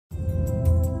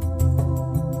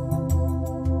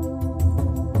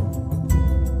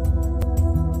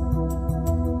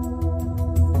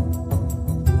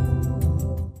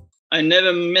I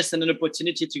never miss an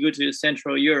opportunity to go to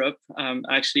Central Europe.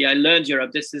 Actually, I learned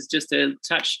Europe. This is just a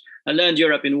touch. I learned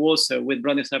Europe in Warsaw with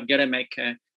Bronisław Geremek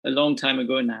a long time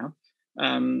ago now.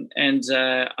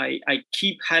 I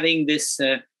keep having this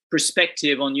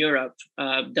perspective on Europe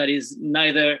that is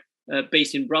neither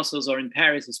based in Brussels or in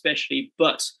Paris especially,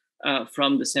 but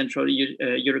from the Central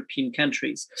European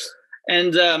countries.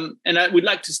 And I would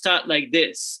like to start like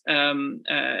this.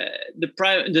 The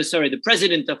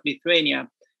president of Lithuania,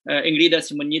 Ingrida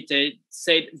Šimonytė,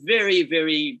 said very,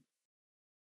 very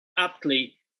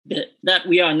aptly that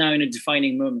we are now in a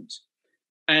defining moment.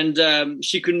 And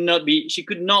she could not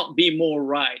be more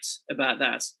right about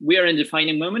that. We are in a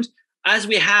defining moment, as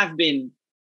we have been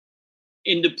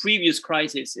in the previous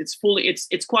crisis. It's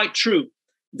quite true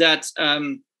that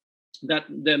that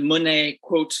the Monet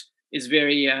quote is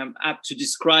very apt to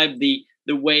describe the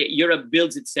way Europe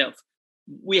builds itself.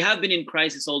 We have been in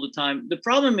crisis all the time. The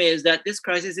problem is that this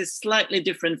crisis is slightly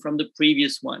different from the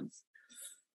previous ones.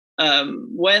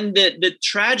 When the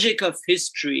tragic of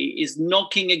history is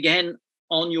knocking again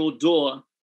on your door,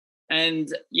 and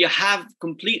you have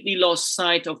completely lost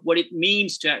sight of what it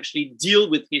means to actually deal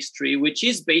with history, which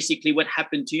is basically what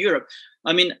happened to Europe.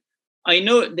 I mean, I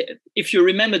know that if you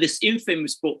remember this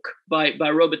infamous book by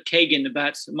Robert Kagan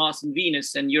about Mars and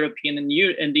Venus and European and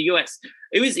the US,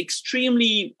 it was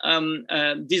extremely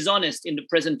dishonest in the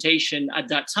presentation at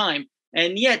that time,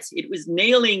 and yet it was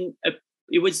nailing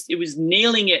it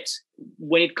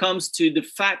when it comes to the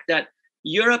fact that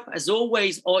Europe has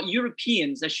always, or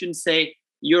Europeans, I shouldn't say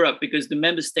Europe because the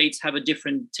member states have a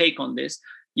different take on this.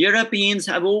 Europeans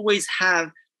have always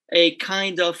had a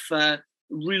kind of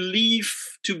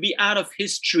relief to be out of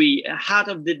history, out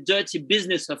of the dirty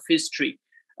business of history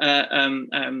for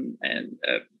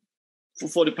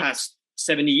the past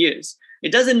 70 years.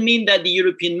 It doesn't mean that the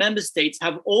European member states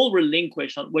have all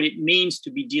relinquished on what it means to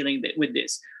be dealing with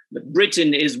this. But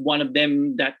Britain is one of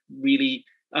them that really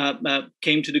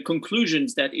came to the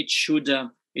conclusions that it should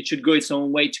go its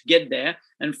own way to get there.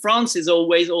 And France is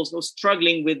always also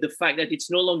struggling with the fact that it's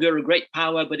no longer a great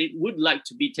power, but it would like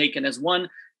to be taken as one.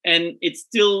 And it's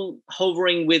still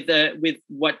hovering with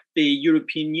what the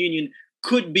European Union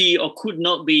could be or could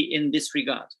not be in this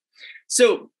regard.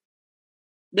 So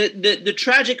the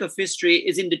tragic of history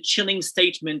is in the chilling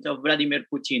statement of Vladimir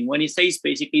Putin when he says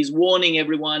basically he's warning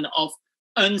everyone of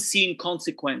unseen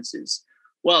consequences.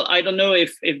 Well, I don't know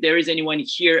if there is anyone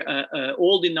here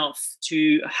old enough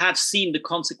to have seen the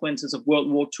consequences of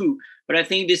World War II, but I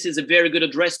think this is a very good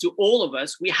address to all of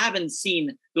us. We haven't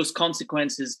seen those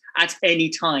consequences at any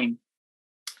time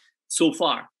so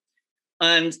far.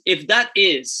 And if that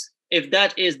is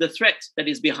the threat that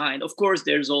is behind, of course,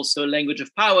 there's also a language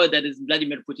of power that is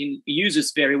Vladimir Putin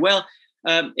uses very well.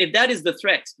 If that is the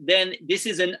threat, then this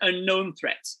is an unknown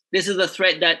threat. This is a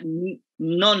threat that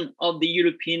none of the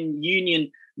European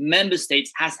Union member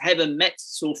states has ever met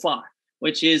so far,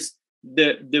 which is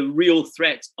the real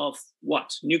threat of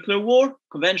what? Nuclear war,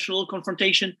 conventional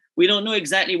confrontation. We don't know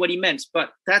exactly what he meant,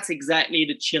 but that's exactly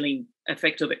the chilling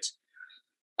effect of it.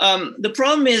 The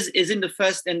problem is in the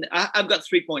first, and I've got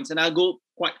 3 points, and I'll go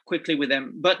quite quickly with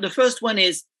them. But the first one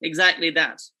is exactly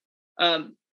that.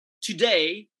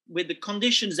 Today, with the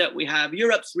conditions that we have,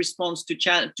 Europe's response to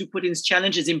Putin's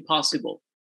challenge is impossible.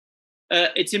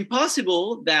 It's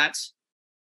impossible that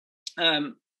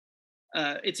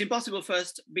it's impossible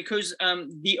first because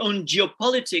the own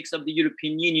geopolitics of the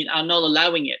European Union are not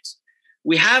allowing it.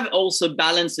 We have also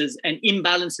balances and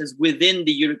imbalances within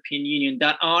the European Union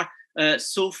that are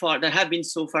have been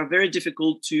so far very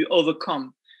difficult to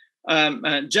overcome.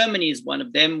 Germany is one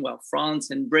of them. Well, France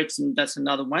and Britain, that's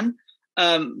another one.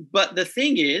 But the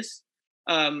thing is,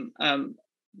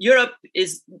 Europe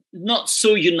is not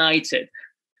so united.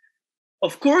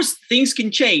 Of course, things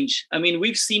can change. I mean,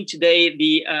 we've seen today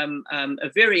a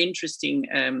very interesting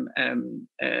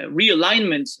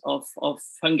realignment of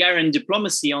Hungarian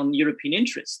diplomacy on European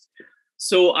interest.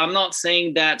 So I'm not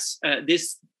saying that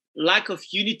this lack of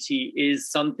unity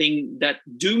is something that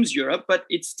dooms Europe, but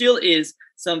it still is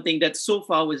something that so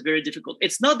far was very difficult.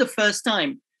 It's not the first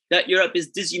time that Europe is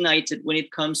disunited when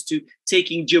it comes to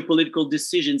taking geopolitical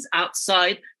decisions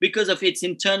outside because of its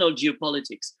internal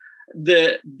geopolitics.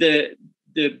 The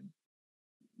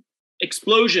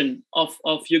explosion of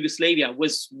Yugoslavia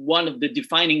was one of the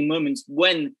defining moments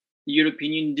when the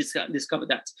European Union discovered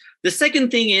that. The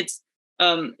second thing is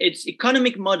its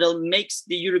economic model makes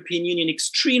the European Union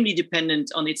extremely dependent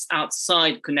on its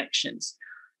outside connections.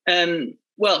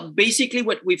 Well, basically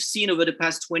what we've seen over the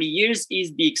past 20 years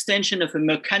is the extension of a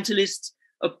mercantilist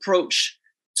approach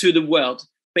to the world.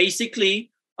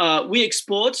 Basically, we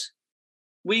export,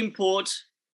 we import,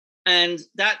 And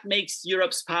that makes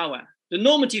Europe's power. The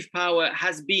normative power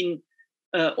has been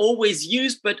always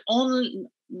used, but only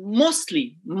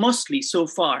mostly so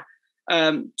far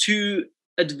to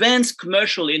advance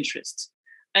commercial interests.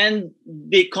 And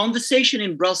the conversation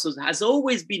in Brussels has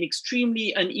always been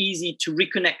extremely uneasy to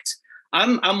reconnect.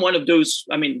 I'm one of those,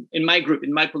 I mean, in my group,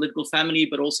 in my political family,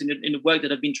 but also in the work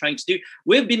that I've been trying to do,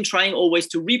 we've been trying always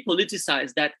to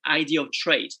repoliticize that idea of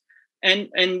trade. And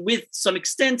with some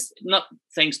extent, not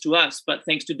thanks to us, but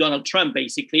thanks to Donald Trump,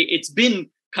 basically, it's been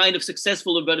kind of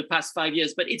successful over the past 5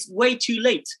 years, but it's way too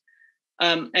late.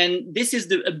 And this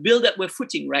is a bill that we're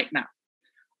footing right now.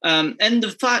 And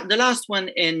the last one,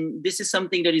 and this is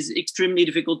something that is extremely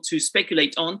difficult to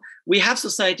speculate on, we have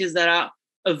societies that are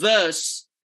averse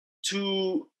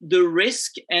to the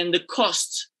risk and the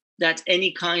cost that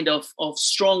any kind of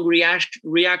strong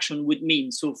reaction would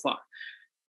mean so far.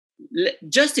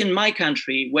 Just in my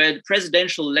country, where the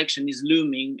presidential election is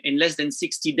looming in less than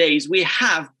 60 days, we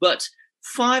have but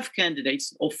 4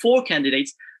 candidates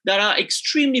that are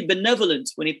extremely benevolent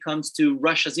when it comes to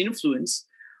Russia's influence,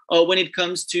 or when it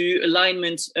comes to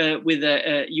alignment with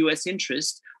a US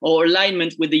interest, or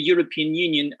alignment with the European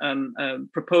Union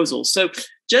proposal. So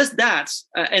just that,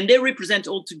 and they represent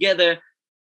altogether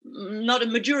not a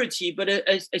majority, but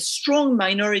a strong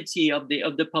minority of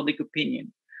the public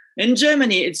opinion. In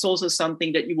Germany, it's also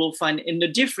something that you will find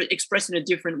expressed in a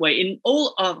different way. In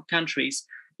all our countries,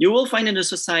 you will find in the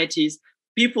societies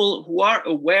people who are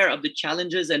aware of the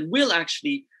challenges and will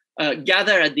actually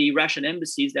gather at the Russian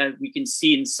embassies that we can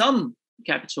see in some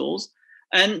capitals,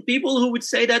 and people who would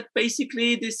say that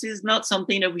basically this is not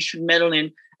something that we should meddle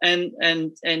in, and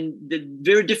the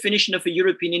very definition of a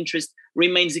European interest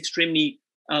remains extremely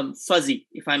fuzzy,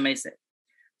 if I may say.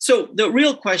 So the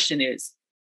real question is,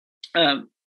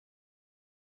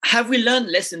 have we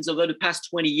learned lessons over the past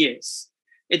 20 years?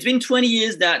 It's been 20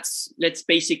 years that, let's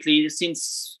basically,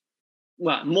 since,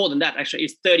 well, more than that, actually,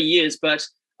 it's 30 years, but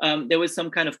there was some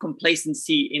kind of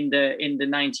complacency in the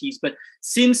 90s. But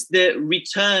since the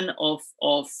return of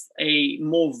a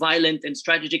more violent and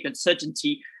strategic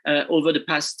uncertainty over the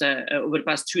past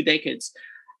 2 decades,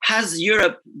 has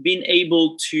Europe been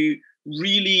able to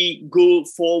really go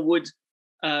forward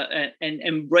and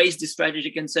embrace the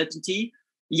strategic uncertainty?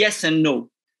 Yes and no.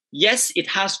 Yes, it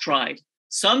has tried.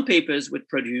 Some papers were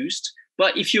produced,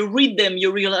 but if you read them, you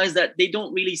realize that they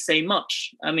don't really say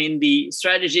much. I mean, the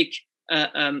strategic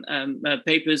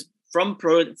papers from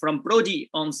Prodi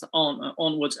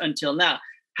onwards until now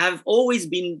have always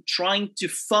been trying to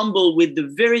fumble with the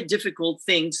very difficult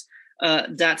things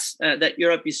that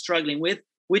Europe is struggling with,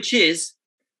 which is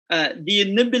the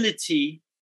inability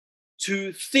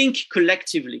to think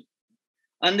collectively.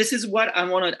 And this is what I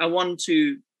want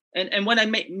to. And when I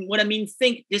mean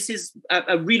think, this is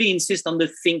I really insist on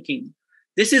the thinking.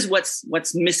 This is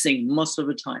what's missing most of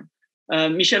the time.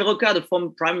 Michel Rocard, the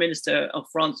former Prime Minister of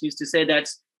France, used to say that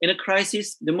in a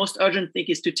crisis, the most urgent thing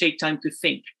is to take time to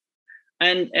think.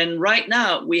 And right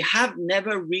now, we have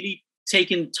never really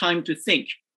taken time to think.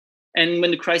 And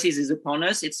when the crisis is upon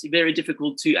us, it's very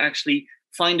difficult to actually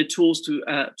find the tools to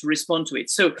respond to it.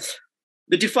 So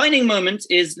the defining moment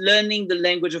is learning the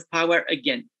language of power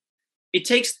again. It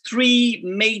takes 3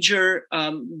 major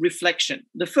reflection.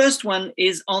 The first one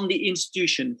is on the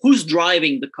institution. Who's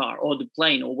driving the car or the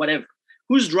plane or whatever?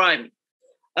 Who's driving?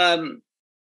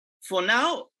 For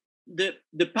now,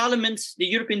 the Parliament, the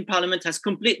European Parliament, has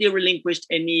completely relinquished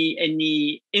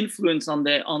any influence on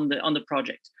the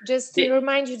project. Just to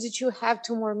remind you that you have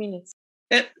 2 more minutes.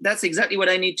 That's exactly what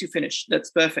I need to finish.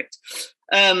 That's perfect.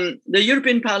 The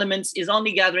European Parliament is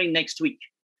only gathering next week.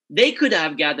 They could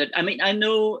have gathered. I mean, I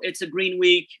know it's a green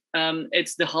week,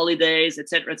 it's the holidays,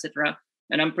 etc., etc.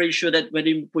 And I'm pretty sure that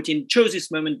Vladimir Putin chose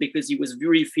this moment because he was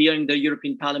very fearing the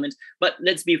European Parliament. But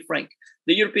let's be frank,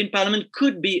 the European Parliament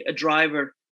could be a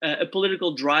driver, a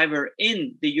political driver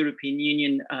in the European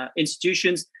Union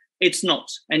institutions. It's not.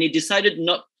 And he decided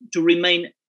not to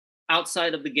remain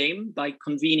outside of the game by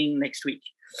convening next week.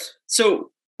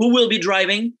 So who will be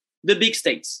driving? The big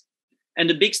states. And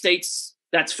the big states,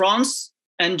 that's France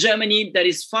and Germany, that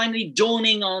is finally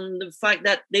dawning on the fact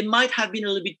that they might have been a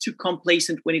little bit too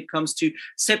complacent when it comes to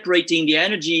separating the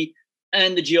energy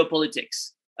and the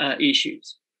geopolitics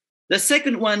issues. The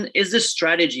second one is the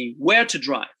strategy, where to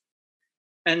drive.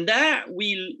 And there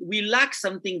we lack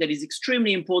something that is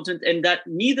extremely important, and that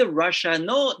neither Russia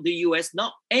nor the US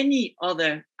nor any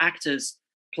other actors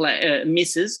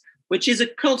misses, which is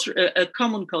a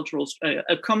common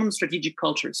strategic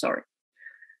culture. Sorry.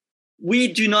 We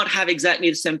do not have exactly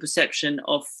the same perception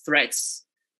of threats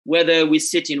whether we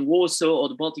sit in Warsaw or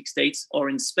the Baltic states or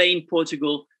in Spain,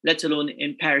 Portugal, let alone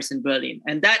in Paris and Berlin.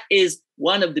 And that is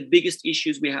one of the biggest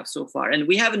issues we have so far. And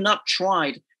we have not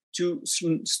tried to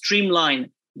streamline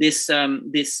this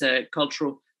strategic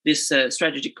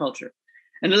culture.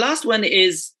 And the last one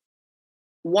is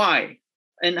why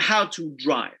and how to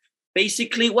drive.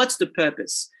 Basically, what's the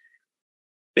purpose?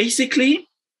 Basically,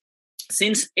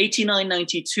 since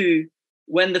 1892,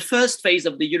 when the first phase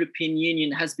of the European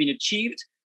Union has been achieved,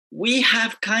 we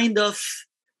have kind of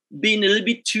been a little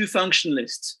bit too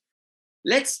functionalist.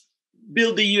 Let's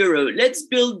build the euro, let's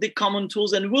build the common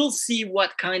tools, and we'll see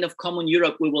what kind of common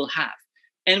Europe we will have.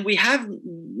 And we have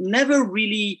never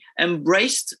really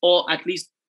embraced, or at least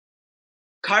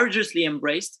courageously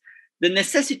embraced, the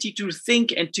necessity to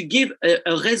think and to give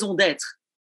a raison d'être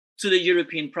to the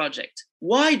European project.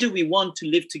 Why do we want to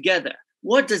live together?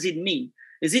 What does it mean?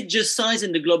 Is it just size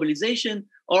and the globalization,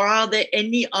 or are there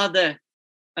any other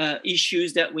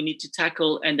issues that we need to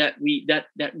tackle and that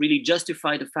really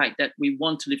justify the fact that we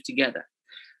want to live together?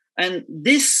 And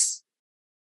this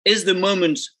is the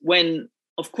moment when,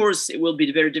 of course, it will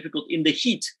be very difficult in the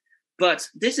heat, but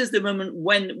this is the moment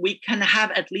when we can have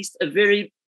at least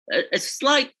a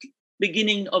slight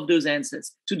beginning of those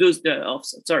answers to those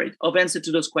answer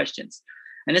to those questions.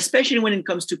 And especially when it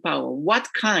comes to power, what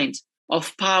kind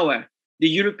of power the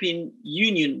European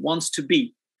Union wants to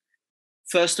be,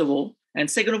 first of all. And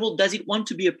second of all, does it want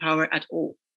to be a power at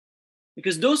all?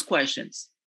 Because those questions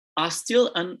are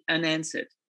still unanswered.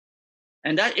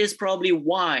 And that is probably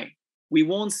why we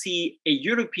won't see a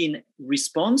European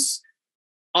response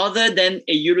other than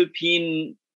a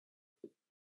European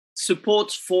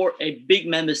support for a big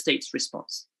member states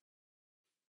response.